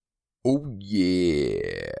Oh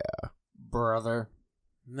yeah, brother.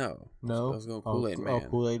 no, No, I was going Kool-Aid Man. Oh,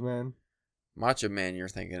 Kool-Aid Man. Macho Man, you're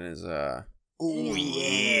thinking is Oh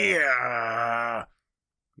yeah.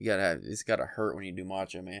 You gotta have, it's gotta hurt when you do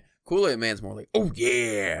Macho Man. Kool-Aid Man's more like, oh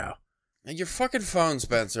yeah. And your fucking phone,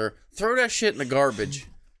 Spencer. Throw that shit in the garbage.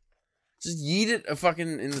 Just yeet it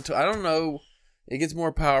in the I don't know. It gets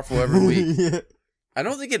more powerful every week. Yeah. I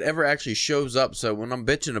don't think it ever actually shows up, so when I'm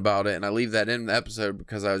bitching about it and I leave that in the episode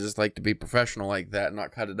because I just like to be professional like that and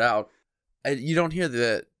not cut it out, you don't hear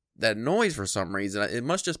that noise for some reason. It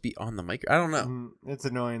must just be on the mic. I don't know. It's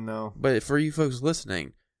annoying though. But for you folks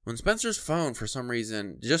listening, when Spencer's phone, for some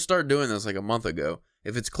reason, just started doing this like a month ago,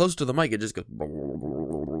 if it's close to the mic, it just goes...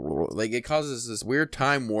 Like, it causes this weird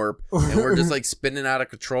time warp, and we're just, like, spinning out of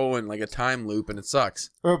control in, like, a time loop, and it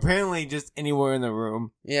sucks. Or apparently just anywhere in the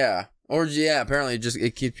room. Yeah. Or, yeah, apparently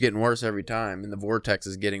it keeps getting worse every time, and the vortex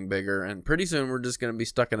is getting bigger, and pretty soon we're just going to be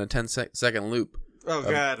stuck in a 10-second loop. Oh,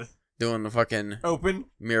 God. Doing the fucking... Open.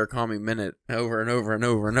 Murakami minute over and over and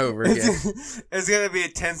over and over again. It's going to be a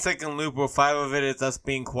 10-second loop where 5 of it is us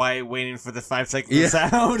being quiet, waiting for the 5 seconds of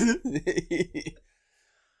sound.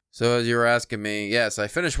 So as you were asking me, yes, I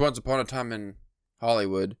finished Once Upon a Time in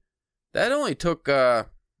Hollywood. That only took not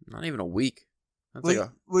even a week. That's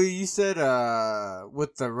well, you said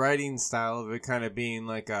with the writing style of it kind of being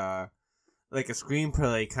like a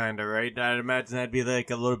screenplay kind of, right? I'd imagine that'd be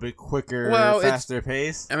like a little bit quicker, faster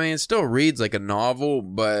pace. I mean, it still reads like a novel,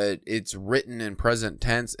 but it's written in present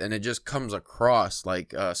tense, and it just comes across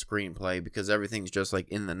like a screenplay because everything's just like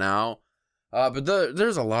in the now. But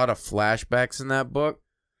there's a lot of flashbacks in that book.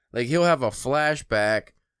 Like, he'll have a flashback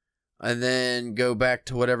and then go back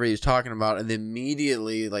to whatever he's talking about and then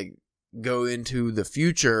immediately, like, go into the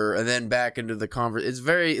future and then back into the conversation.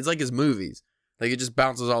 It's like his movies. Like, it just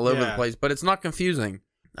bounces all over the place, but it's not confusing.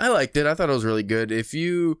 I liked it. I thought it was really good. If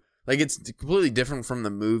you, like, it's completely different from the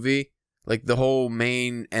movie. Like, the whole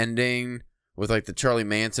main ending with, like, the Charlie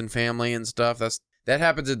Manson family and stuff, that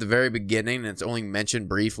happens at the very beginning, and it's only mentioned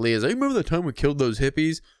briefly. As, I remember the time we killed those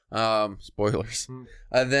hippies? Spoilers.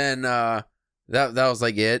 And then that was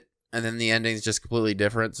like it. And then the ending's just completely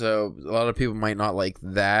different. So a lot of people might not like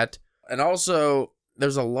that. And also,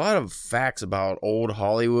 there's a lot of facts about old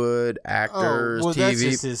Hollywood actors, TV. That's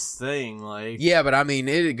just his thing, like. Yeah, but I mean,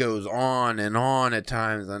 it goes on and on at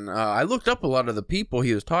times. And I looked up a lot of the people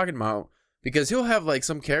he was talking about because he'll have like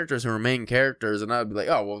some characters who are main characters, and I'd be like,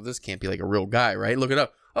 oh, well, this can't be like a real guy, right? Look it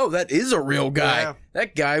up. Oh, that is a real guy. Yeah.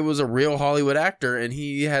 That guy was a real Hollywood actor, and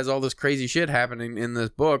he has all this crazy shit happening in this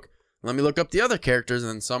book. Let me look up the other characters,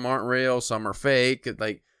 and some aren't real, some are fake.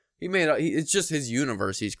 Like, it's just his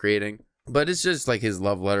universe he's creating. But it's just like his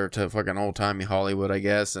love letter to fucking old-timey Hollywood, I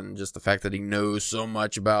guess, and just the fact that he knows so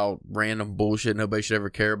much about random bullshit nobody should ever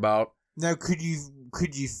care about. Now, could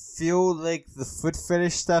you feel like the foot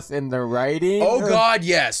fetish stuff in the writing? Oh, God,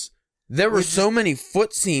 yes. There were so many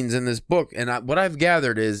foot scenes in this book, and what I've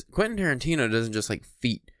gathered is Quentin Tarantino doesn't just like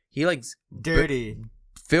feet. He likes dirty,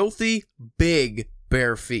 filthy, big,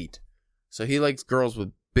 bare feet. So he likes girls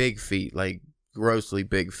with big feet, like grossly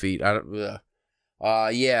big feet. Yeah,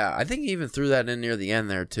 I think he even threw that in near the end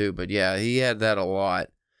there too. But yeah, he had that a lot.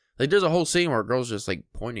 Like, there's a whole scene where a girl's just like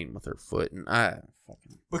pointing with her foot, and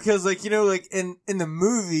because, like, you know, like in the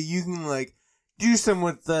movie you can like do some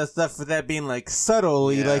with the stuff with that being like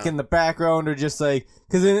subtly, like in the background, or just like,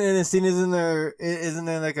 because in the scene isn't there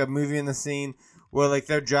like a movie in the scene where like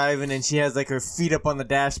they're driving and she has like her feet up on the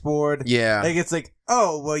dashboard. Yeah, like it's like,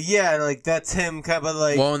 oh well, yeah, like that's him kind of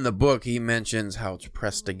like. Well, in the book he mentions how it's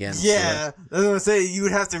pressed against. Yeah, that's what I'm saying. You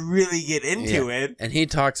would have to really get into it. And he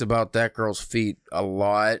talks about that girl's feet a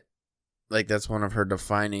lot. Like, that's one of her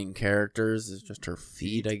defining characters. It's just her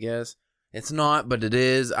feet, I guess. It's not, but it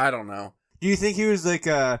is. I don't know. Do you think he was like,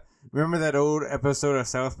 remember that old episode of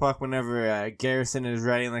South Park whenever Garrison is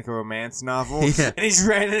writing like a romance novel? Yeah. And he's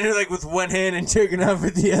writing it like with one hand and jerking off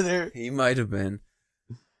with the other? He might have been.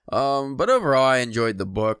 But overall, I enjoyed the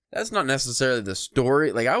book. That's not necessarily the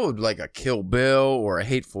story. Like, I would like a Kill Bill or a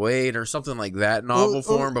Hateful Eight or something like that novel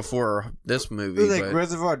form before this movie. Like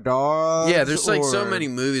Reservoir Dogs? Yeah, there's like so many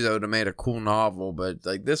movies that would have made a cool novel, but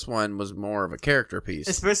like this one was more of a character piece.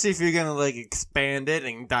 Especially if you're gonna like expand it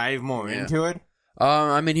and dive more into it.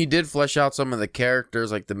 I mean, he did flesh out some of the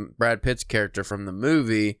characters, like the Brad Pitt's character from the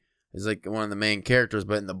movie is like one of the main characters,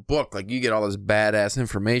 but in the book, like, you get all this badass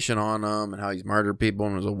information on him and how he's murdered people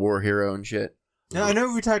and was a war hero and shit. Now, I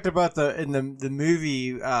know we talked about the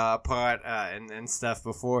movie part and stuff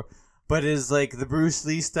before, but is like the Bruce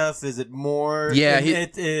Lee stuff, is it more? Yeah,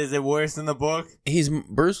 is it worse in the book?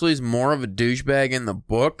 Bruce Lee's more of a douchebag in the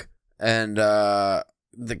book, and the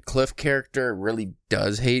Cliff character really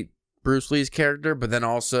does hate Bruce Lee's character, but then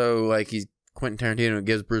also like he's Quentin Tarantino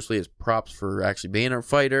gives Bruce Lee his props for actually being a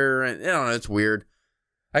fighter, and I don't know, it's weird.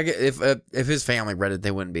 I get if his family read it,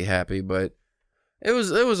 they wouldn't be happy, but it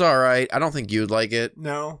was all right. I don't think you'd like it.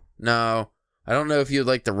 No. I don't know if you'd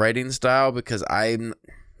like the writing style because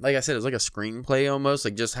like I said, it was like a screenplay almost,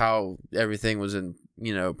 like just how everything was in,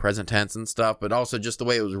 present tense and stuff, but also just the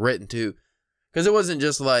way it was written too. Because it wasn't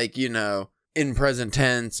just like, in present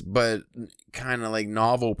tense, but kind of like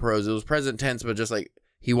novel prose. It was present tense, but just like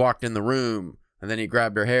he walked in the room and then he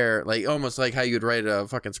grabbed her hair, like almost like how you'd write a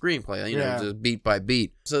fucking screenplay, just beat by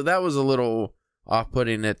beat. So that was a little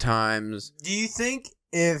off-putting at times. Do you think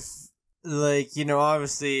if, like,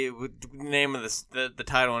 obviously with the name of the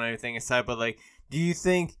title and everything aside, but like, do you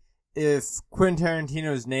think if Quentin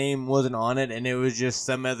Tarantino's name wasn't on it and it was just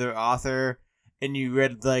some other author and you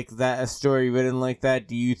read like that, a story written like that,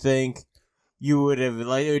 do you think you would have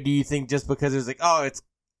like, or do you think just because it was like, oh, it's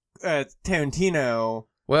Tarantino?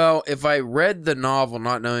 Well, if I read the novel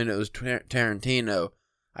not knowing it was Tarantino,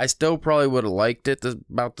 I still probably would have liked it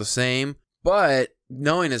about the same. But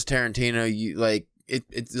knowing it's Tarantino,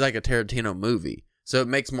 it's like a Tarantino movie, so it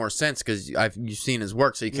makes more sense because you've seen his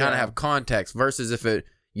work, so you kind of have context. Versus if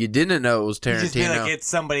you didn't know it was Tarantino, you just feel like it's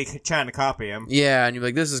somebody trying to copy him. Yeah, and you're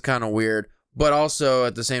like, this is kind of weird. But also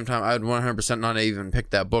at the same time, I would 100% not even pick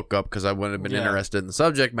that book up because I wouldn't have been interested in the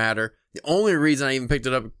subject matter. The only reason I even picked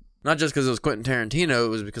it up, not just because it was Quentin Tarantino, it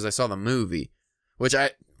was because I saw the movie, which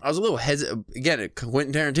I was a little hesitant. Again,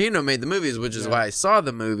 Quentin Tarantino made the movies, which is why I saw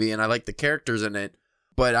the movie, and I liked the characters in it.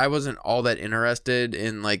 But I wasn't all that interested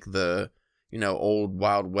in like the, old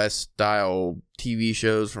Wild West style TV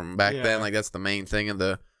shows from back then. Like that's the main thing of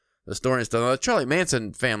the story and stuff. The Charlie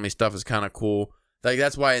Manson family stuff is kind of cool. Like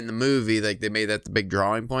that's why in the movie, like they made that the big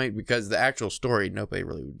drawing point because the actual story nobody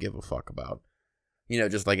really would give a fuck about.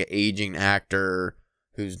 Just like an aging actor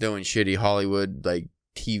who's doing shitty Hollywood like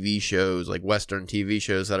TV shows, like Western TV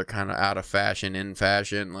shows that are kind of out of fashion, in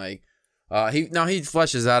fashion. Like he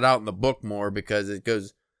fleshes that out in the book more because it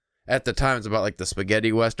goes at the time it's about like the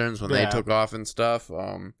spaghetti westerns when they took off and stuff.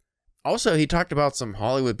 Also, he talked about some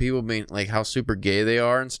Hollywood people being like how super gay they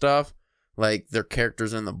are and stuff, like their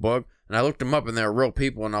characters in the book. And I looked them up and they're real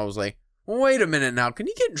people, and I was like, well, wait a minute now, can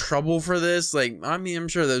you get in trouble for this? Like, I mean, I'm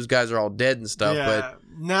sure those guys are all dead and stuff, but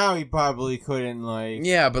now he probably couldn't, like...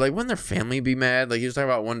 Yeah, but like, wouldn't their family be mad? Like, he was talking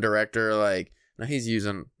about one director, like, now he's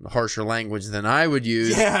using harsher language than I would use.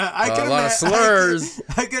 Yeah, I could a lot of slurs.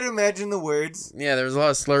 I could imagine the words. Yeah, there's a lot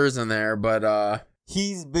of slurs in there, but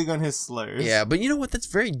he's big on his slurs. Yeah, but you know what? That's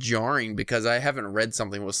very jarring because I haven't read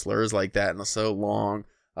something with slurs like that in so long.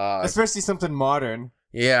 Especially something modern.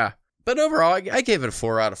 Yeah. But overall, I gave it a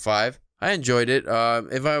 4 out of 5. I enjoyed it.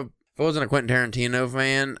 If I wasn't a Quentin Tarantino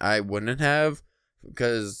fan, I wouldn't have,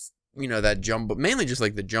 because that jumbled, mainly just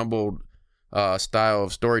like the jumbled style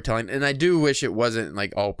of storytelling. And I do wish it wasn't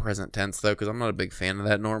like all present tense though, because I'm not a big fan of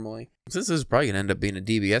that normally. Since this is probably gonna end up being a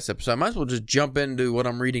DBS episode, I might as well just jump into what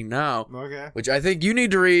I'm reading now. Okay. Which I think you need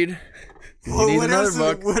to read. Well, what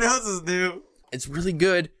else is new? It's really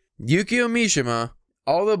good. Yukio Mishima.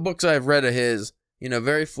 All the books I've read of his.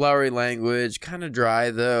 Very flowery language, kind of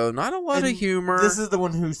dry though, not a lot of humor. This is the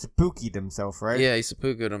one who seppuku'd himself, right? Yeah, he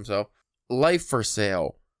seppuku'd himself. Life for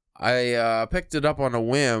Sale. I picked it up on a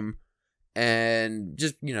whim and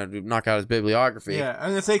just, to knock out his bibliography. Yeah,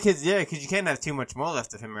 I'm going to say, because you can't have too much more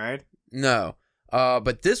left of him, right? No.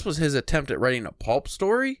 But this was his attempt at writing a pulp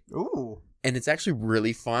story. Ooh. And it's actually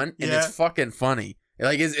really fun, and it's fucking funny.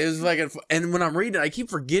 Like, it was like, and when I'm reading it, I keep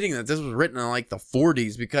forgetting that this was written in like the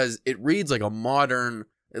 40s because it reads like a modern,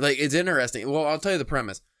 like, it's interesting. Well, I'll tell you the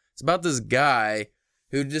premise. It's about this guy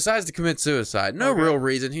who decides to commit suicide. No real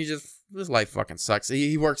reason. His life fucking sucks.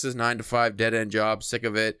 He works his 9-to-5 dead-end job, sick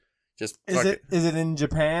of it. Is it in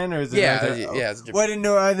Japan or is it? Yeah, it's Japan.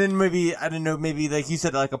 Well, I didn't know. Maybe like you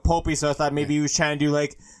said, like a pulpy. So I thought maybe he was trying to do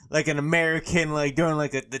like an American, like during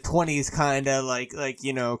like the 20s kind of like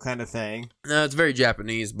kind of thing. No, it's very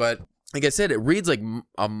Japanese, but like I said, it reads like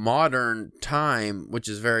a modern time, which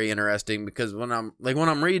is very interesting because when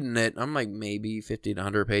I'm reading it, I'm like maybe 50 to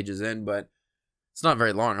 100 pages in, but it's not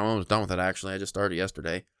very long. I'm almost done with it actually. I just started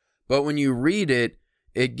yesterday. But when you read it,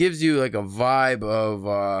 it gives you like a vibe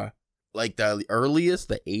of like the earliest,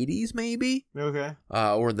 the 80s maybe. Okay.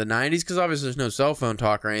 Or the 90s, because obviously there's no cell phone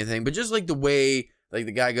talk or anything, but just like the way like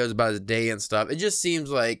the guy goes about his day and stuff, it just seems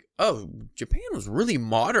like, oh, Japan was really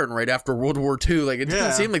modern right after World War II. Like, it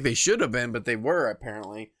doesn't seem like they should have been, but they were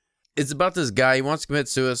apparently. It's about this guy, he wants to commit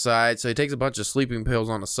suicide, so he takes a bunch of sleeping pills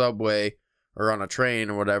on a subway or on a train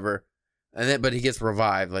or whatever, but he gets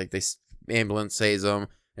revived. Like, ambulance saves him,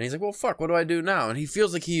 and he's like, well, fuck, what do I do now? And he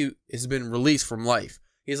feels like he has been released from life.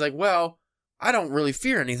 He's like, well, I don't really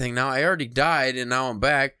fear anything now. I already died and now I'm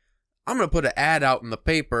back. I'm going to put an ad out in the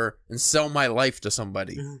paper and sell my life to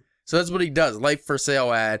somebody. So that's what he does, life for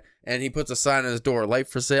sale ad, and he puts a sign on his door, life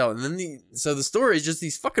for sale. And then so the story is just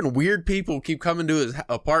these fucking weird people keep coming to his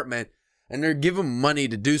apartment, and they're giving him money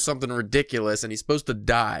to do something ridiculous, and he's supposed to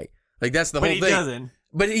die. Like, that's the whole thing. But he doesn't.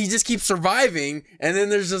 But he just keeps surviving, and then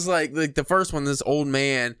there's just like the first one, this old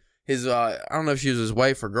man, his, I don't know if she was his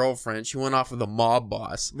wife or girlfriend, she went off with a mob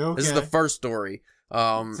boss. Okay. This is the first story.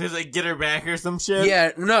 So he's like, get her back or some shit?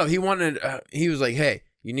 Yeah, no, he was like, hey,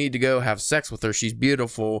 you need to go have sex with her, she's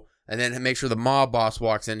beautiful. And then make sure the mob boss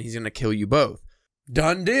walks in. He's going to kill you both.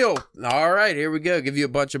 Done deal. All right, here we go. Give you a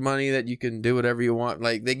bunch of money that you can do whatever you want.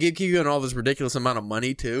 Like, they give you all this ridiculous amount of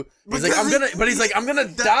money, too. He's like, I'm going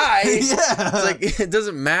to die. Yeah. It's like, it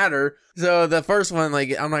doesn't matter. So the first one,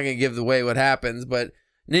 like, I'm not going to give away what happens. But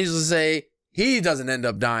needless to say, he doesn't end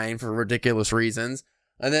up dying for ridiculous reasons.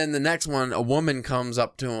 And then the next one, a woman comes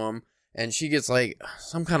up to him. And she gets, like,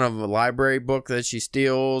 some kind of a library book that she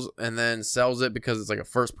steals and then sells it because it's, like, a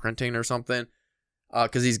first printing or something.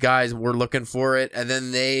 Because these guys were looking for it. And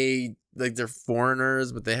then they're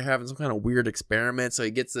foreigners, but they're having some kind of weird experiment. So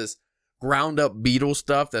he gets this ground-up beetle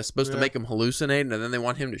stuff that's supposed to make him hallucinate. And then they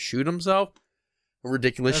want him to shoot himself.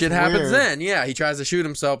 Ridiculous shit happens then. Yeah, he tries to shoot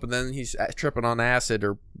himself, and then he's tripping on acid,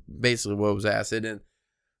 or basically what was acid. And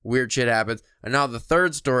weird shit happens. And now the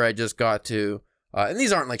third story I just got to... and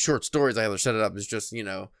these aren't like short stories I ever set it up. It's just,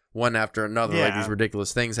 one after another. Yeah. Like these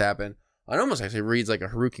ridiculous things happen. It almost actually reads like a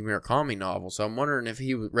Haruki Murakami novel. So I'm wondering if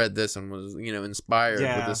he read this and was, inspired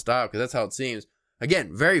with this style. Because that's how it seems.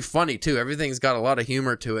 Again, very funny too. Everything's got a lot of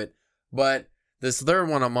humor to it. But this third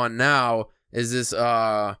one I'm on now is this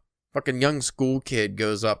fucking young school kid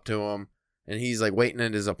goes up to him. And he's like waiting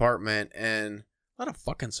in his apartment. And a lot of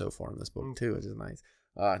fucking so far in this book too, which is nice.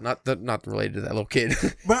 Not related to that little kid.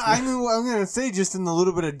 But I'm gonna say, just in the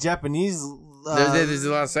little bit of Japanese, there's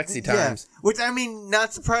a lot of sexy times. Yeah. Which, I mean,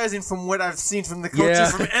 not surprising from what I've seen from the culture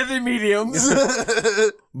from other mediums.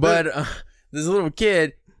 But this little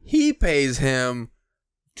kid, he pays him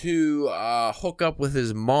to hook up with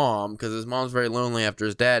his mom because his mom's very lonely after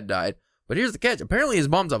his dad died. But here's the catch: apparently his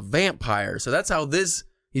mom's a vampire, so that's how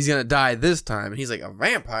he's going to die this time. And he's like, a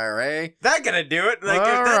vampire, eh? That gonna do it. Like,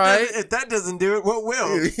 if that doesn't do it, what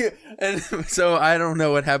will? And so I don't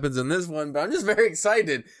know what happens in this one, but I'm just very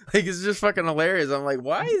excited. Like, it's just fucking hilarious. I'm like,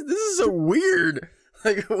 this is so weird.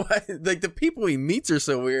 Like, why? Like, the people he meets are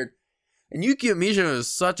so weird. And Yukio Mishima is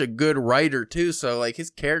such a good writer, too. So, like, his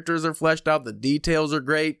characters are fleshed out. The details are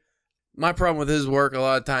great. My problem with his work, a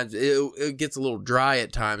lot of times, it gets a little dry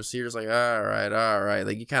at times. So you're just like, all right.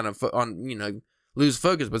 Like, you kind of, lose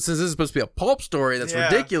focus. But since this is supposed to be a pulp story that's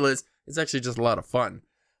ridiculous, it's actually just a lot of fun.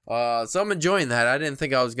 So I'm enjoying that. I didn't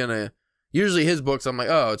think I was gonna. Usually his books, I'm like,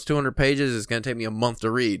 oh, it's 200 pages. It's gonna take me a month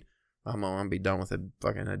to read. I'm gonna be done with it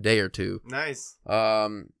fucking a day or two. Nice.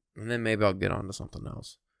 And then maybe I'll get on to something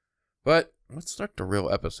else. But let's start the real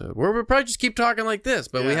episode. We'll probably just keep talking like this,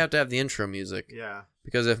 but we have to have the intro music. Yeah.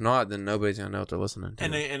 Because if not, then nobody's gonna know what they're listening to.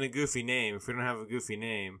 And a goofy name. If we don't have a goofy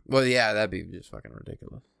name. Well, yeah, that'd be just fucking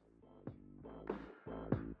ridiculous.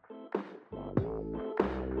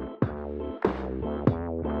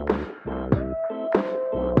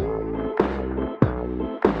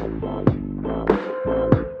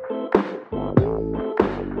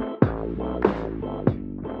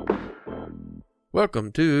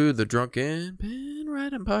 Welcome to the Drunken Pen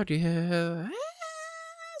Writing Podcast.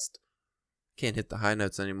 Can't hit the high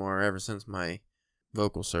notes anymore ever since my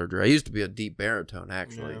vocal surgery. I used to be a deep baritone,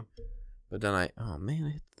 actually. Yeah. But then I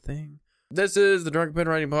hit the thing. This is the Drunken Pen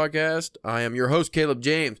Writing Podcast. I am your host, Caleb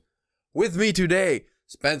James. With me today,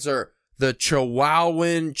 Spencer, the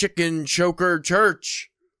Chihuahuan Chicken Choker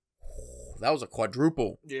Church. That was a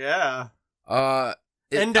quadruple. Yeah.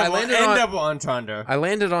 Double entendre. I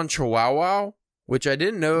landed on Chihuahua, which I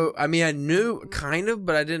didn't know. I mean, I knew kind of,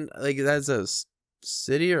 but I didn't, like, that's a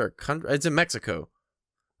city or a country. It's in Mexico,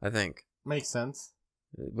 I think. Makes sense.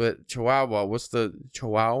 But Chihuahua, what's the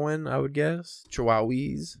Chihuahuan, I would guess?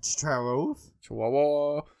 Chihuahuese?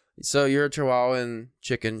 Chihuahua. So you're a Chihuahuan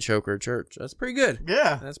Chicken Choker Church. That's pretty good.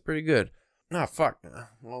 Yeah. That's pretty good. Oh, fuck.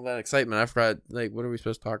 All that excitement. I forgot, like, what are we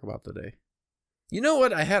supposed to talk about today? You know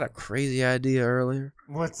what? I had a crazy idea earlier.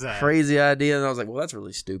 What's that? Crazy idea. And I was like, well, that's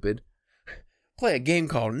really stupid. Play a game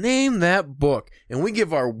called Name That Book. And we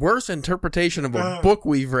give our worst interpretation of a book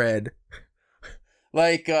we've read.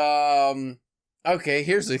 Like, okay,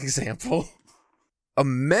 here's an example. A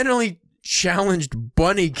mentally challenged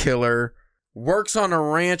bunny killer works on a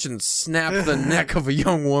ranch and snaps the neck of a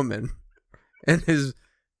young woman. And his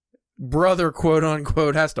brother, quote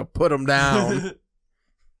unquote, has to put him down.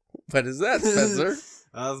 What is that, Spencer?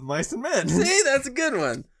 Mice and Men. See, that's a good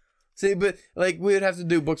one. See, but like we would have to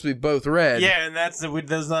do books we both read. Yeah, and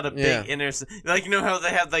there's not a big like, you know how they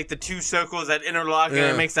have like the two circles that interlock and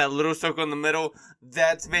it makes that little circle in the middle.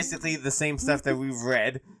 That's basically the same stuff that we've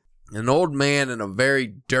read. An old man in a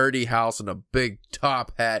very dirty house and a big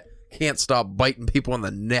top hat can't stop biting people in the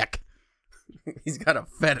neck. He's got a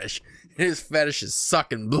fetish. His fetish is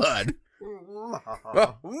sucking blood.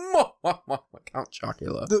 Count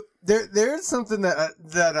Chocula. There's something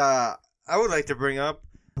that I would like to bring up.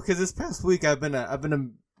 Because this past week I've been a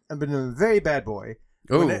very bad boy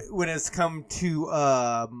when it's come to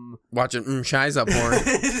watching Shiza porn.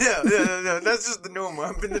 No, that's just the normal.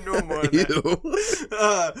 I've been the normal on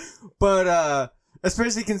that. But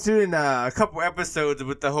especially considering a couple episodes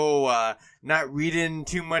with the whole not reading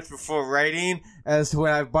too much before writing, as to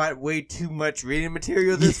when I bought way too much reading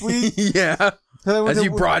material this week. Yeah, as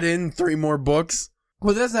you brought in 3 more books.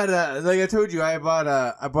 Well, that's not like I told you. I bought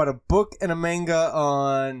a book and a manga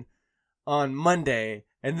on Monday,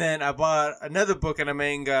 and then I bought another book and a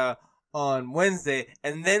manga on Wednesday,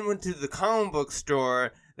 and then went to the comic book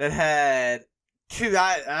store that had 2.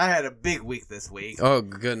 I had a big week this week. Oh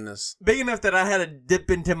goodness! Big enough that I had to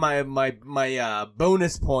dip into my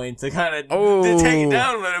bonus points to kind of take it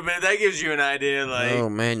down a little bit. That gives you an idea, like. Oh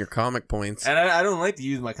man, your comic points. And I don't like to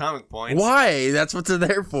use my comic points. Why? That's what they're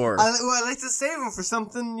there for. I like to save them for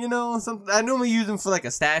something, something. I normally use them for like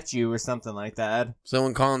a statue or something like that. So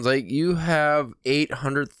when Colin's like, you have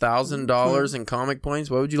 $800,000 in comic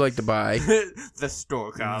points, what would you like to buy? The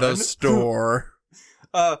store, Colin. The store.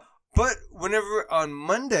 But whenever on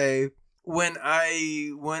Monday, when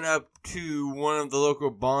I went up to one of the local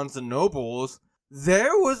Barnes and Nobles,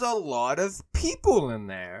 there was a lot of people in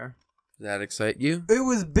there. Does that excite you? It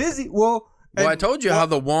was busy. Well, I told you how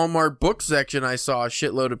the Walmart book section, I saw a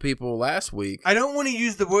shitload of people last week. I don't want to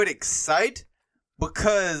use the word excite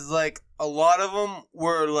because, like, a lot of them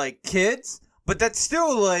were, like, kids. But that's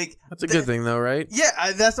still, like... That's a good thing, though, right? Yeah,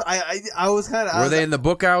 I was kind of... Were they in the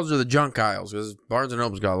book aisles or the junk aisles? Because Barnes &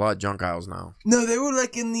 Noble's got a lot of junk aisles now. No, they were,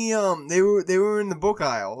 like, in the, they were in the book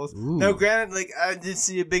aisles. Ooh. Now, granted, like, I did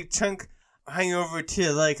see a big chunk hang over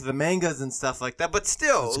to, like, the mangas and stuff like that, but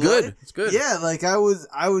still... It's good. Like, it's good. Yeah, like, I was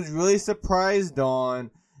really surprised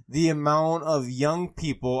on the amount of young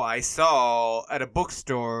people I saw at a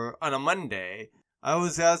bookstore on a Monday. I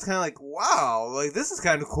was kind of like, wow, like, this is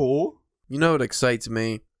kind of cool. You know what excites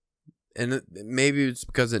me? And maybe it's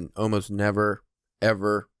because it almost never,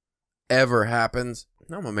 ever, ever happens.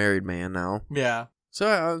 I'm a married man now. Yeah.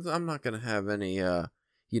 So I'm not going to have any,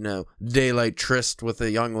 daylight tryst with a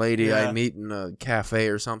young lady I meet in a cafe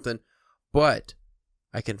or something. But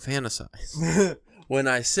I can fantasize. When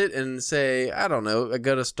I sit and say, I don't know, I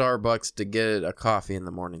go to Starbucks to get a coffee in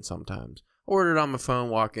the morning sometimes. Order it on my phone,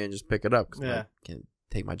 walk in, just pick it up. Because I can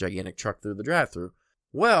take my gigantic truck through the drive-thru.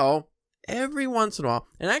 Well... every once in a while,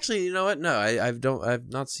 and actually, you know what? No, I've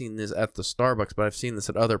not seen this at the Starbucks, but I've seen this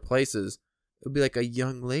at other places. It would be like a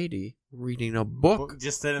young lady reading a book.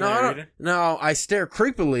 Just sitting there reading? No, I stare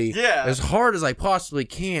creepily as hard as I possibly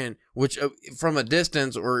can, which from a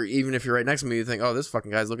distance, or even if you're right next to me, you think, oh, this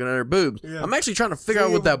fucking guy's looking at her boobs. Yeah. I'm actually trying to figure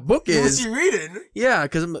out what that book is. What's she reading? Yeah,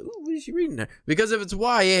 because I'm like, what is she reading there? Because if it's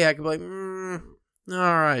YA, I could be like, all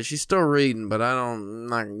right, she's still reading, but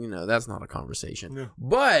that's not a conversation. Yeah.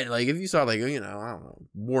 But, like, if you saw, like, I don't know,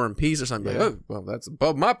 War and Peace or something, like, oh, well, that's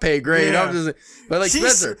above my pay grade. Yeah. But, like,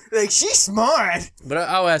 Spencer. Like, she's smart. But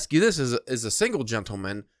I'll ask you this, as a single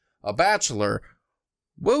gentleman, a bachelor,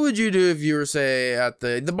 what would you do if you were, say, at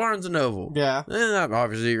the Barnes & Noble? Yeah. And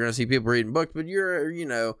obviously, you're going to see people reading books, but you're,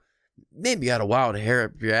 maybe you got a wild hair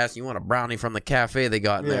up your ass, you want a brownie from the cafe they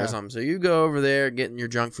got in there or something. So you go over there, getting your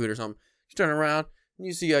junk food or something. You turn around, and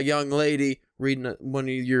you see a young lady reading one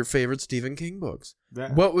of your favorite Stephen King books.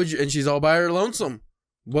 Yeah. What would you? And she's all by her lonesome.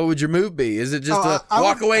 What would your move be? Is it just to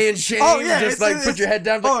walk away in shame? Oh, yeah, just put your head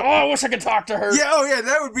down, like, I wish I could talk to her. Yeah,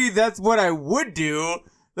 that's what I would do.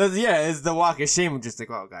 Is the walk of shame, just like,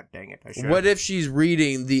 oh, god dang it. I should. What if she's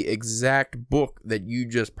reading the exact book that you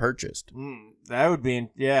just purchased? That would be,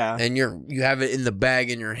 And you have it in the bag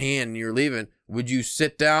in your hand and you're leaving. Would you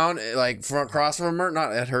sit down, like, across from her?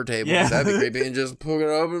 Not at her table. Yeah. That'd be creepy. And just pull it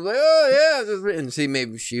open, like, oh, yeah. And see,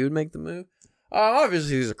 maybe she would make the move.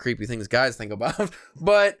 Obviously, these are creepy things guys think about.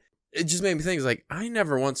 But it just made me think, like, I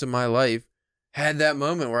never once in my life had that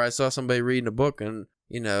moment where I saw somebody reading a book and,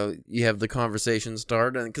 you have the conversation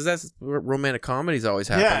start. And because that's what romantic comedies always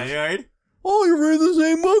happen. Yeah, right? Oh, you're reading the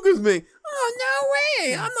same book as me. Oh, no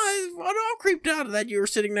way. I'm all creeped out that you were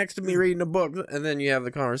sitting next to me reading a book. And then you have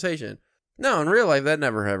the conversation. No, in real life, that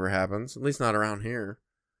never ever happens. At least not around here.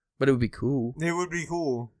 But it would be cool. It would be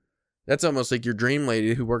cool. That's almost like your dream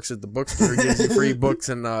lady who works at the bookstore gives you free books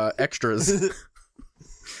and extras.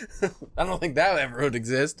 I don't think that ever would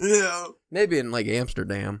exist. No. Maybe in like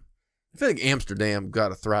Amsterdam. I feel like Amsterdam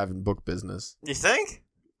got a thriving book business. You think?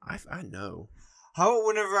 I know. How about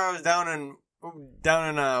whenever I was down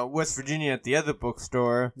in West Virginia at the other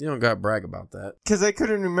bookstore? You don't got to brag about that. Because I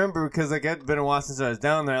couldn't remember, because like it's been a while since I was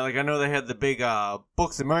down there. Like I know they had the big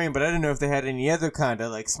Books a Million, but I didn't know if they had any other kind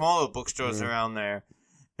of like smaller bookstores around there.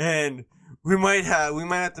 And we might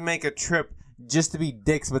have to make a trip just to be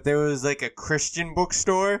dicks, but there was like a Christian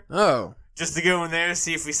bookstore. Oh. Just to go in there,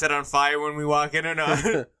 see if we set on fire when we walk in or not.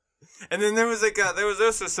 And then there was there was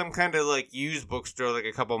also some kind of like used bookstore like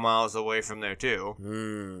a couple miles away from there too.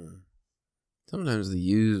 Sometimes the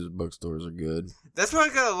used bookstores are good. That's where I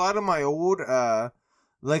got a lot of my old my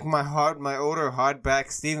older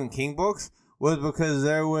hardback Stephen King books, was because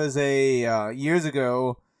there was years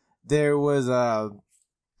ago there was a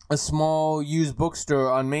small used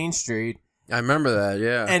bookstore on Main Street. I remember that,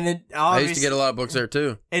 yeah. And I used to get a lot of books there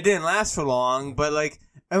too. It didn't last for long, but like,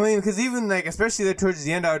 I mean, because even like, especially there towards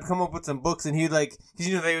the end, I would come up with some books, and he'd like,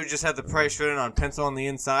 because they would just have the price written on pencil on the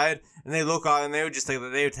inside, and they look out, and they would just take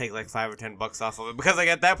like $5 or $10 off of it, because like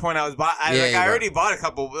at that point I already bought a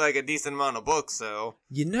couple, like a decent amount of books, so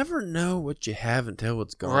you never know what you have until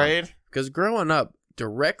it's gone, right? Because growing up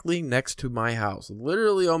directly next to my house,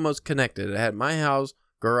 literally almost connected, I had my house,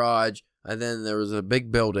 garage, and then there was a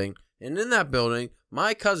big building. And in that building,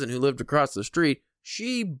 my cousin who lived across the street,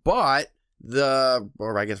 she bought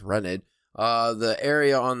rented the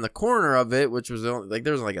area on the corner of it, which was like,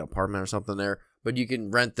 there was like an apartment or something there, but you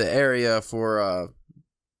can rent the area for,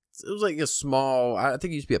 it was like a small, I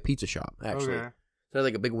think it used to be a pizza shop, actually. Okay. So it had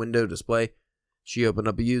like a big window display. She opened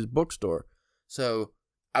up a used bookstore. So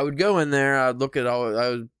I would go in there, I'd look at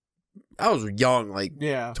I was young, like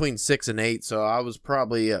between 6 and 8, so I was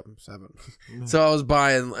probably 7. So I was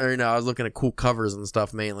buying, I was looking at cool covers and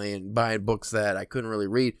stuff mainly, and buying books that I couldn't really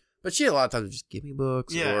read. But she a lot of times would just give me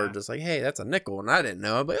books, or just like, hey, that's a nickel, and I didn't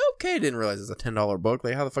know. I'm like, okay, didn't realize it's a $10 book.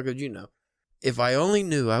 Like, how the fuck did you know? If I only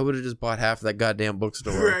knew, I would have just bought half of that goddamn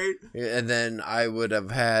bookstore, right? And then I would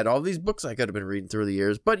have had all these books I could have been reading through the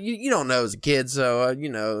years. But you don't know as a kid, so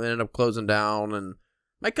ended up closing down. And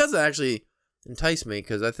my cousin actually enticed me,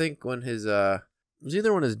 because I think when it was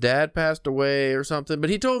either when his dad passed away or something,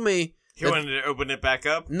 but he told me he wanted to open it back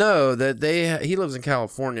up. No, that he lives in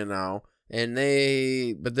California now, and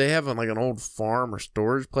they have like an old farm or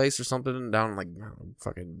storage place or something down in like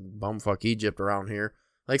fucking bumfuck Egypt around here,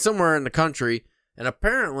 like somewhere in the country, and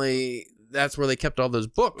apparently that's where they kept all those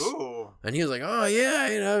books. Ooh. And he was like, oh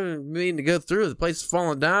yeah, meaning to go through, the place is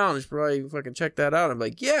falling down, you should probably fucking check that out. I'm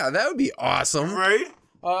like, yeah, that would be awesome, right?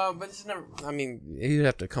 But it's never. I mean, you'd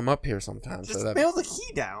have to come up here sometime. Just mail the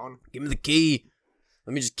key down. Give me the key.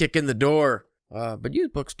 Let me just kick in the door. But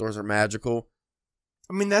used bookstores are magical.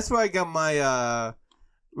 I mean, that's why I got my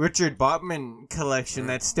Richard Bachman collection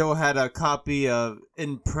that still had a copy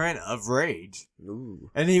in print of Rage.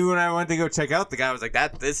 Ooh. And even when I went to go check out, the guy was like,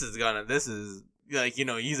 this is like,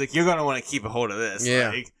 he's like, you're gonna want to keep a hold of this.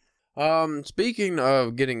 Yeah. Like, speaking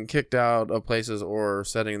of getting kicked out of places or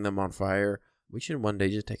setting them on fire, we should one day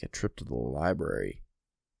just take a trip to the library.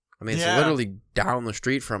 I mean, it's literally down the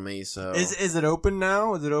street from me, so... Is it open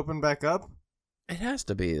now? Is it open back up? It has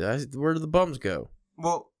to be. Where do the bums go?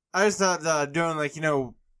 Well, I just thought doing, like,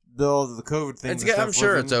 the COVID thing. I'm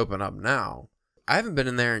sure it's open up now. I haven't been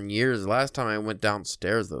in there in years. The last time I went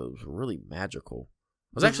downstairs, though, it was really magical.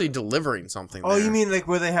 I was actually delivering something there. Oh, you mean, like,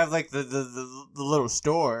 where they have, like, the little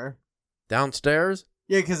store? Downstairs?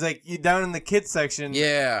 Yeah, because like you down in the kids section,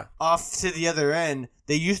 off to the other end,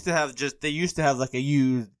 they used to have like a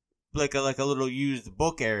used, like a little used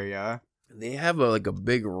book area. They have a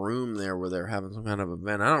big room there where they're having some kind of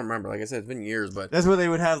event. I don't remember. Like I said, it's been years, but that's where they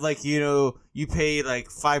would have like you pay like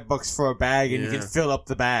 $5 for a bag and you can fill up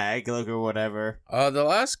the bag or whatever. The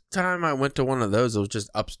last time I went to one of those, it was just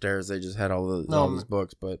upstairs. They just had all these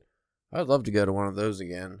books, but I'd love to go to one of those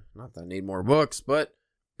again. Not that I need more books, but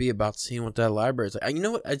be about seeing what that library is like. You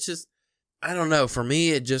know what? I don't know. For me,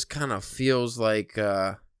 it just kind of feels like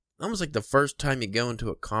almost like the first time you go into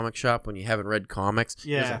a comic shop when you haven't read comics.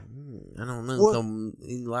 Yeah. I don't know. It's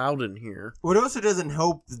so loud in here. Well, it also doesn't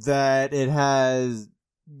help that it has,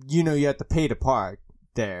 you have to pay to park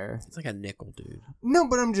there. It's like a nickel, dude. No,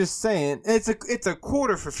 but I'm just saying it's a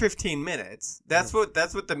quarter for 15 minutes. That's what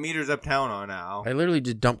the meters uptown are now. I literally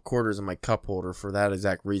just dump quarters in my cup holder for that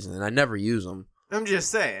exact reason, and I never use them. I'm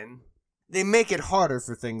just saying, they make it harder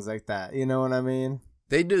for things like that. You know what I mean?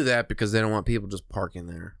 They do that because they don't want people just parking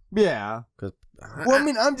there. Yeah. Well, I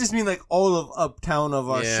mean, I'm just mean like all of uptown of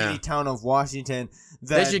our Yeah. shitty town of Washington.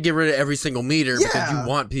 They should get rid of every single meter because Yeah. you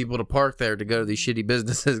want people to park there to go to these shitty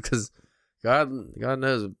businesses because God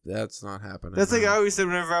knows that's not happening. That's like I always said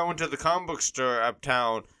whenever I went to the comic book store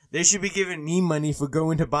uptown. They should be giving me money for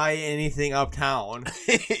going to buy anything uptown.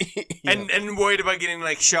 Yeah. and worried about getting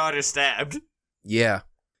like shot or stabbed. Yeah.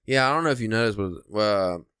 Yeah, I don't know if you noticed,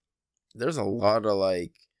 but there's a lot of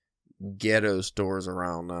like ghetto stores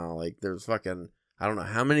around now. Like there's fucking I don't know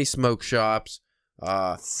how many smoke shops.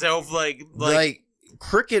 Like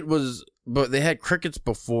Cricket was, but they had Crickets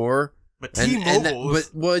before. But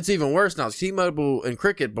T-Mobile's. Well, it's even worse now. T-Mobile and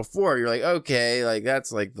Cricket before, you're like, okay, like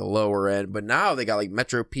that's like the lower end. But now they got like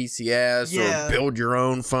Metro PCS or build your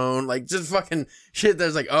own phone. Like just fucking shit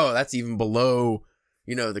that's like, oh, that's even below,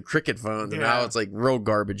 the Cricket phones. And now it's like real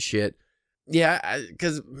garbage shit. Yeah,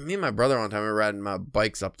 because me and my brother one time we were riding my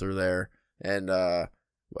bikes up through there. And I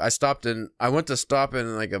went to stop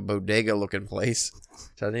in like a bodega looking place.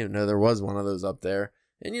 Which I didn't even know there was one of those up there.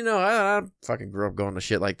 And I fucking grew up going to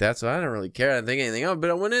shit like that, so I didn't really care. I didn't think anything of it.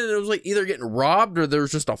 But I went in and it was like either getting robbed or there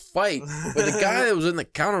was just a fight. But the guy that was in the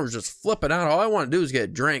counter was just flipping out. All I wanted to do was get a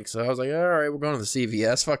drink. So I was like, all right, we're going to the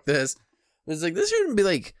CVS. Fuck this. It's like, this shouldn't be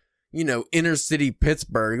like, inner city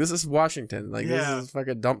Pittsburgh. This is Washington. Like, This is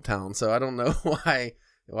fucking dump town. So I don't know why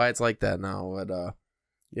it's like that now. But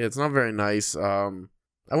yeah, it's not very nice. I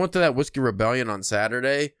went to that Whiskey Rebellion on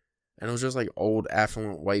Saturday, and it was just like old,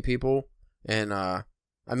 affluent white people. And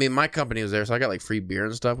I mean, my company was there, so I got like free beer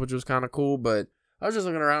and stuff, which was kind of cool. But I was just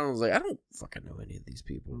looking around and was like, I don't fucking know any of these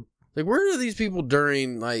people. Like, where are these people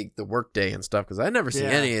during like the workday and stuff? Because I never see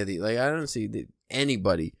any of these. Like, I don't see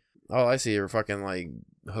anybody. All I see are fucking like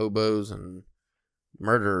hobos and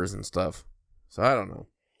murderers and stuff. So I don't know.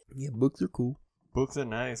 Yeah, books are cool. Books are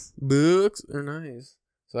nice. Books are nice.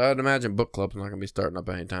 So I'd imagine book club's not gonna be starting up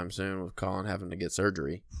anytime soon with Colin having to get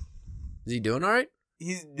surgery. Is he doing all right?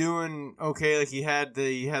 He's doing okay. Like he had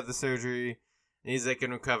the surgery, and he's like in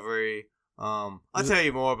recovery. I'll tell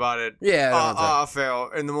you more about it. Yeah, off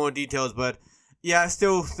air in the more details. But yeah, I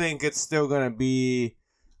still think it's still gonna be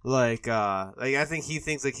like I think he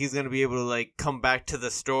thinks like he's gonna be able to like come back to the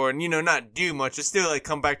store and not do much. It's still like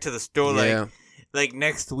come back to the store like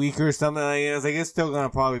next week or something. Like it's like it's still gonna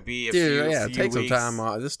probably be a few take weeks. some time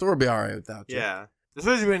off. The store will be all right without you. Yeah.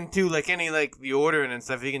 Especially when, too, like, any, like, the ordering and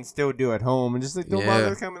stuff, you can still do at home. And just, like, don't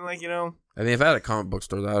bother coming, like, I mean, if I had a comic book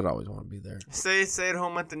store, I would always want to be there. Stay at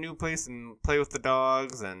home at the new place and play with the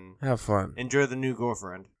dogs and... have fun. Enjoy the new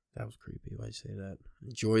girlfriend. That was creepy. Why'd you say that?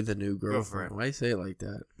 Enjoy the new girlfriend. Why you say it like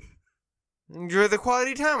that? Enjoy the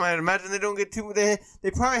quality time. I'd imagine they don't get too... They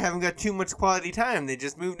probably haven't got too much quality time. They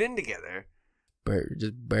just moved in together.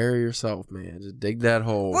 Just bury yourself, man. Just dig that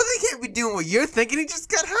hole. Well, they can't be doing what you're thinking. He just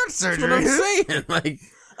got heart surgery. That's what I'm saying. Like,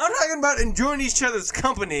 I'm talking about enjoying each other's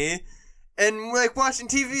company and like watching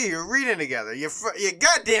TV or reading together. You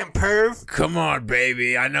goddamn perv. Come on,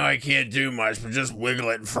 baby. I know I can't do much, but just wiggle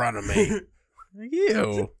it in front of me.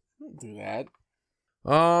 Ew. Don't do that.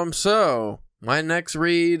 So my next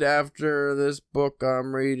read after this book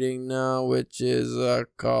I'm reading now, which is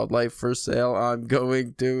called Life for Sale,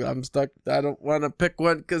 I'm stuck. I don't want to pick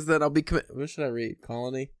one because then I'll be what should I read?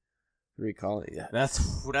 Colony? Read Colony? Yeah. That's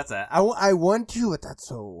it. I want to, but that's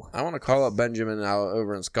so. I want to call up Benjamin out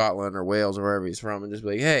over in Scotland or Wales or wherever he's from and just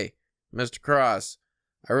be like, hey, Mr. Cross,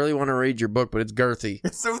 I really want to read your book, but it's girthy.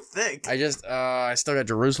 It's so thick. I still got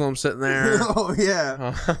Jerusalem sitting there. Oh,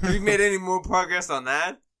 yeah. Have you made any more progress on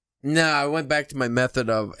that? No, I went back to my method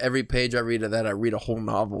of every page I read of that, I read a whole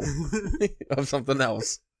novel of something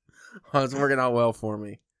else. Oh, it's working out well for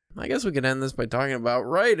me. I guess we could end this by talking about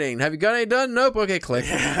writing. Have you got any done? Nope. Okay, click.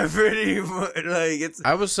 Yeah, pretty much.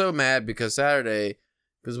 I was so mad because Saturday,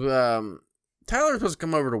 because Tyler was supposed to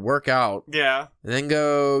come over to work out. Yeah. And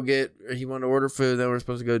then he wanted to order food. Then we were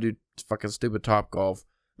supposed to go do fucking stupid Topgolf.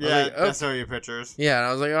 Yeah, I saw your pictures. Yeah, and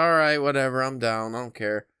I was like, all right, whatever. I'm down. I don't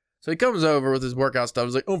care. So he comes over with his workout stuff. I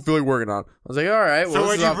was like, I don't feel like working out. I was like, all right. Well, so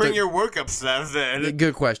why'd you bring your workup stuff then?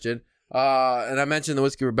 Good question. And I mentioned the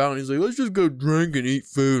Whiskey Rebellion. He's like, let's just go drink and eat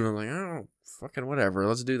food. And I'm like, oh, fucking whatever.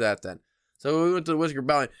 Let's do that then. So we went to the Whiskey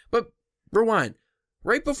Rebellion. But rewind.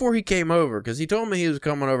 Right before he came over, because he told me he was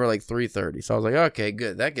coming over like 3:30. So I was like, okay,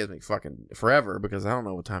 good. That gives me fucking forever because I don't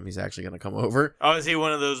know what time he's actually going to come over. Oh, is he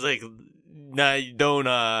one of those like, don't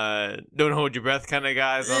hold your breath kind of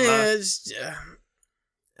guys?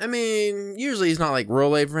 I mean, usually he's not like real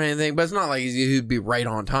late for anything, but it's not like he'd be right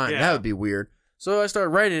on time. Yeah. That would be weird. So I started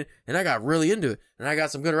writing, and I got really into it, and I got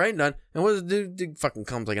some good writing done. And what does the dude fucking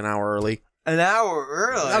comes like an hour early? An hour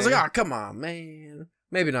early? I was like, oh, come on, man.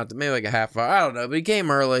 Maybe not, maybe like a half hour. I don't know, but he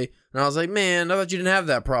came early, and I was like, man, I thought you didn't have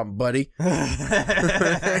that problem, buddy.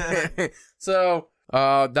 So,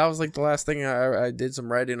 that was like the last thing I did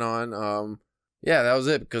some writing on. Yeah, that was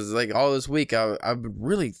it, because like all this week, I've been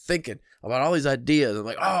really thinking about all these ideas. I'm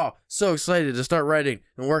like, oh, so excited to start writing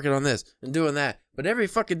and working on this and doing that. But every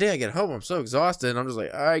fucking day I get home, I'm so exhausted, and I'm just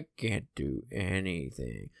like, I can't do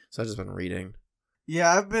anything. So I've just been reading.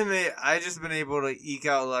 Yeah, I just been able to eke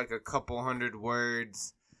out like a couple hundred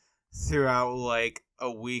words throughout like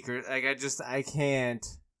a week, or like I can't.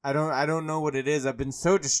 I don't know what it is. I've been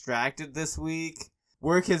so distracted this week.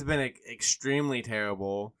 Work has been extremely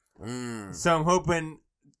terrible. So I'm hoping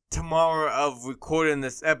tomorrow of recording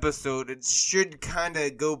this episode, it should kind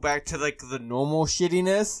of go back to like the normal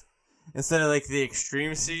shittiness instead of like the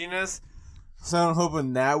extreme shittiness. So I'm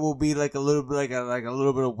hoping that will be like a little bit like a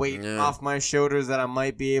little bit of weight off my shoulders, that I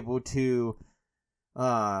might be able to.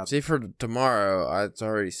 See, for tomorrow, it's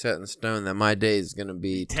already set in stone that my day is gonna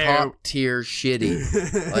be top tier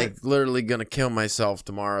shitty. Like literally gonna kill myself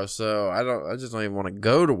tomorrow. So I just don't even want to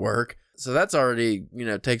go to work. So that's already,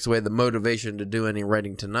 takes away the motivation to do any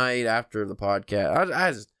writing tonight after the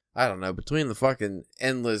podcast. I don't know, between the fucking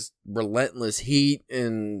endless, relentless heat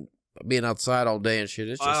and being outside all day and shit,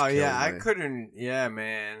 it's just killing me. I couldn't. Yeah,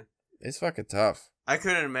 man, it's fucking tough. I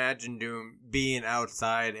couldn't imagine being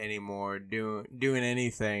outside anymore, doing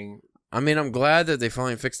anything. I mean, I'm glad that they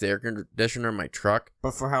finally fixed the air conditioner in my truck.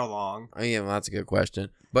 But for how long? Well, that's a good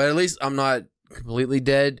question. But at least I'm not completely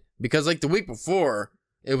dead, because like the week before,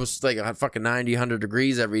 it was like a fucking 90, 100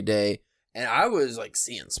 degrees every day, and I was like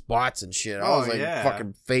seeing spots and shit. I was like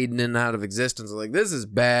fucking fading in and out of existence. I was like, this is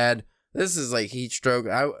bad. This is like heat stroke.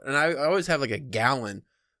 I always have like a gallon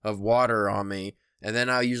of water on me, and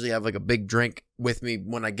then I usually have like a big drink with me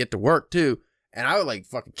when I get to work too. And I would like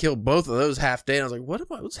fucking kill both of those half day. And I was like,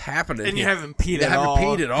 what's happening? And here? You haven't peed at all. I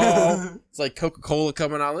haven't peed at all. It's like Coca-Cola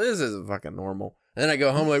coming out. This isn't fucking normal. And then I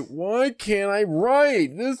go home like, why can't I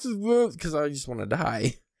write? This is because I just want to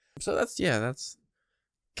die. So that's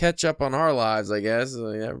catch up on our lives, I guess.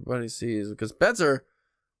 Like everybody sees, because Spencer,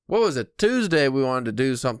 what was it? Tuesday we wanted to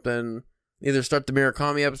do something, either start the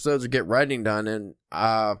Murakami episodes or get writing done. And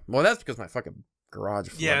well, that's because my fucking garage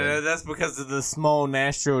flooded. Yeah, that's because of the small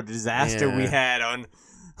natural disaster we had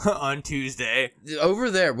on Tuesday.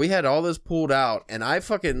 Over there, we had all this pulled out, and I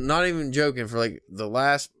fucking, not even joking, for like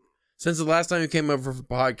since the last time you came over for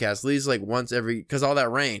podcast, at least like once because all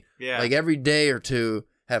that rain. Yeah. Like every day or two,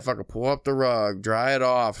 had fucking pull up the rug, dry it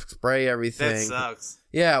off, spray everything. That sucks.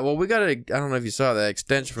 Yeah, well, we got I don't know if you saw that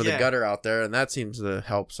extension for the gutter out there, and that seems to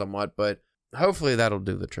help somewhat, but hopefully that'll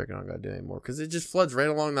do the trick. I don't gotta do it anymore, because it just floods right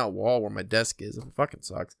along that wall where my desk is. It fucking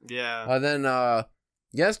sucks. Yeah. Then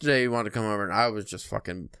yesterday you wanted to come over, and I was just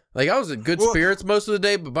fucking like, I was in good spirits most of the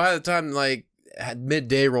day, but by the time like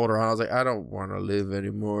midday rolled around, I was like, I don't want to live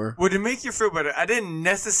anymore. Well, to make you feel better, I didn't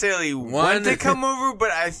necessarily want to come over, but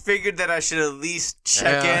I figured that I should at least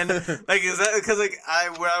check in. Like, is that because like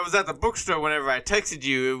when I was at the bookstore, whenever I texted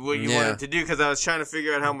you what you wanted to do, because I was trying to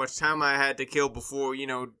figure out how much time I had to kill before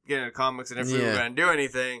getting into comics and if we were going to do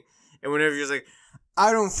anything. And whenever you're like,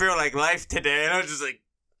 I don't feel like life today, and I was just like,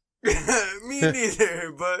 me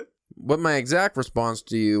neither. But what my exact response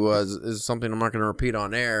to you is something I'm not going to repeat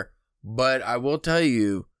on air. But I will tell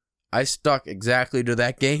you, I stuck exactly to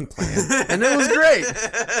that game plan, and it was great.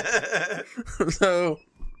 So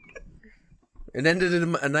it ended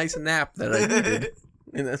in a nice nap that I needed,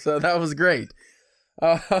 and so that was great.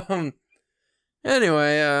 Anyway,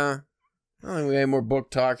 I don't think we have more book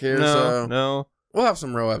talk here. No. We'll have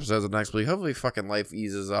some real episodes next week. Hopefully, fucking life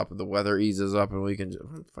eases up, the weather eases up, and we can.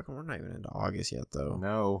 Fucking, we're not even into August yet, though.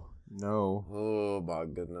 No. Oh my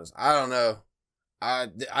goodness, I don't know. I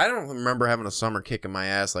don't remember having a summer kicking my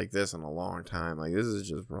ass like this in a long time. Like, this is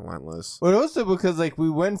just relentless. But also because, like, we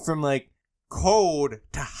went from, like, cold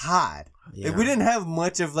to hot. Yeah. Like, we didn't have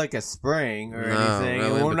much of, like, a spring or anything.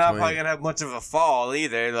 And we're not probably going to have much of a fall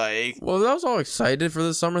either. Like, well, I was all excited for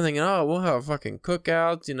the summer, thinking, oh, we'll have fucking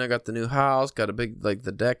cookouts. Got the new house, got a big, like,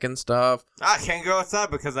 the deck and stuff. I can't go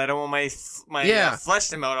outside because I don't want my flesh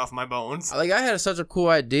to melt off my bones. Like, I had such a cool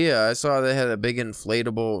idea. I saw they had a big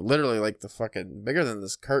inflatable, literally, like, the fucking, bigger than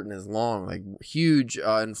this curtain is long, like, huge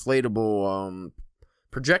inflatable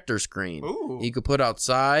projector screen. Ooh. You could put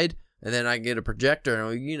outside. And then I get a projector, and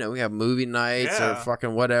we have movie nights or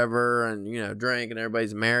fucking whatever, and drink, and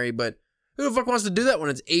everybody's merry. But who the fuck wants to do that when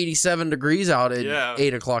it's 87 degrees out at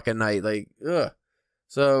 8 o'clock at night? Like, ugh.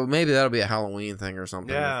 So maybe that'll be a Halloween thing or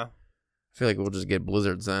something. Yeah. I feel like we'll just get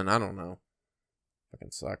blizzards then. I don't know. Fucking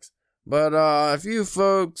sucks. But if you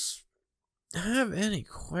folks have any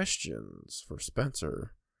questions for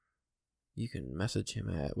Spencer, you can message him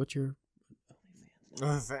at what's your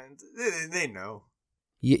fans. They know.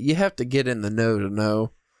 You have to get in the know to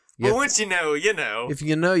know. But once you know, you know. If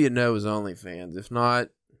you know his OnlyFans. If not,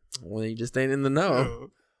 well, you just ain't in the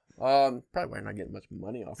know. Probably why you're not getting much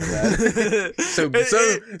money off of that. so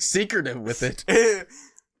secretive with it.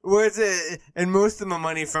 What's it? And most of my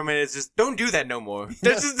money from it is just don't do that no more.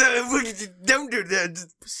 That's just don't do that.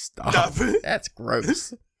 Just stop. That's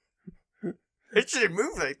gross. It shouldn't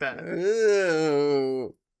move like that.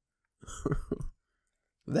 Ew.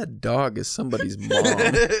 That dog is somebody's mom.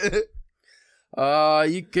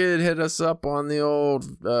 You could hit us up on the old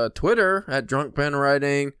Twitter at Drunk Pen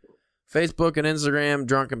Writing, Facebook and Instagram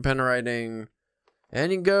Drunken Pen Writing,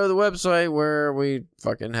 and you can go to the website where we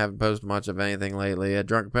fucking haven't posted much of anything lately at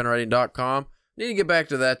drunkenpenwriting.com. Need to get back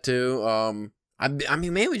to that too. I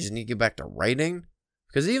mean, maybe we just need to get back to writing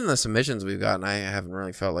because even the submissions we've gotten, I haven't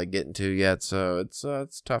really felt like getting to yet. So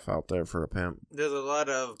it's tough out there for a pimp. There's a lot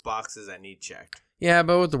of boxes that need checked. Yeah,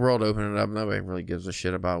 but with the world opening up, nobody really gives a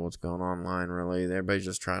shit about what's going on online, really. Everybody's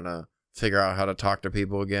just trying to figure out how to talk to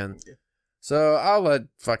people again. Yeah. So I'll let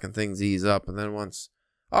fucking things ease up, and then once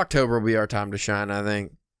October will be our time to shine, I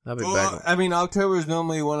think. I'll be back. I mean, October is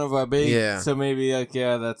normally one of our big, so maybe,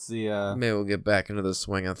 that's the... Maybe we'll get back into the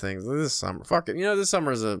swing of things. This summer, fuck it. This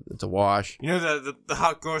summer is it's a wash. The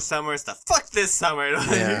hot girl summer is the fuck this summer.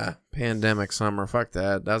 Yeah, pandemic summer, fuck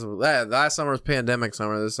that. Last summer was pandemic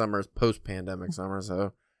summer, this summer is post-pandemic summer,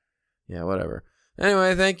 so yeah, whatever.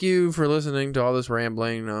 Anyway, thank you for listening to all this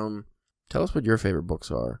rambling. Tell us what your favorite books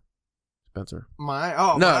are, Spencer. No.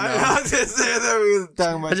 I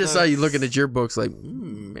just saw you looking at your books like, I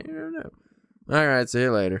don't know. All right, see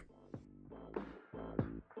you later.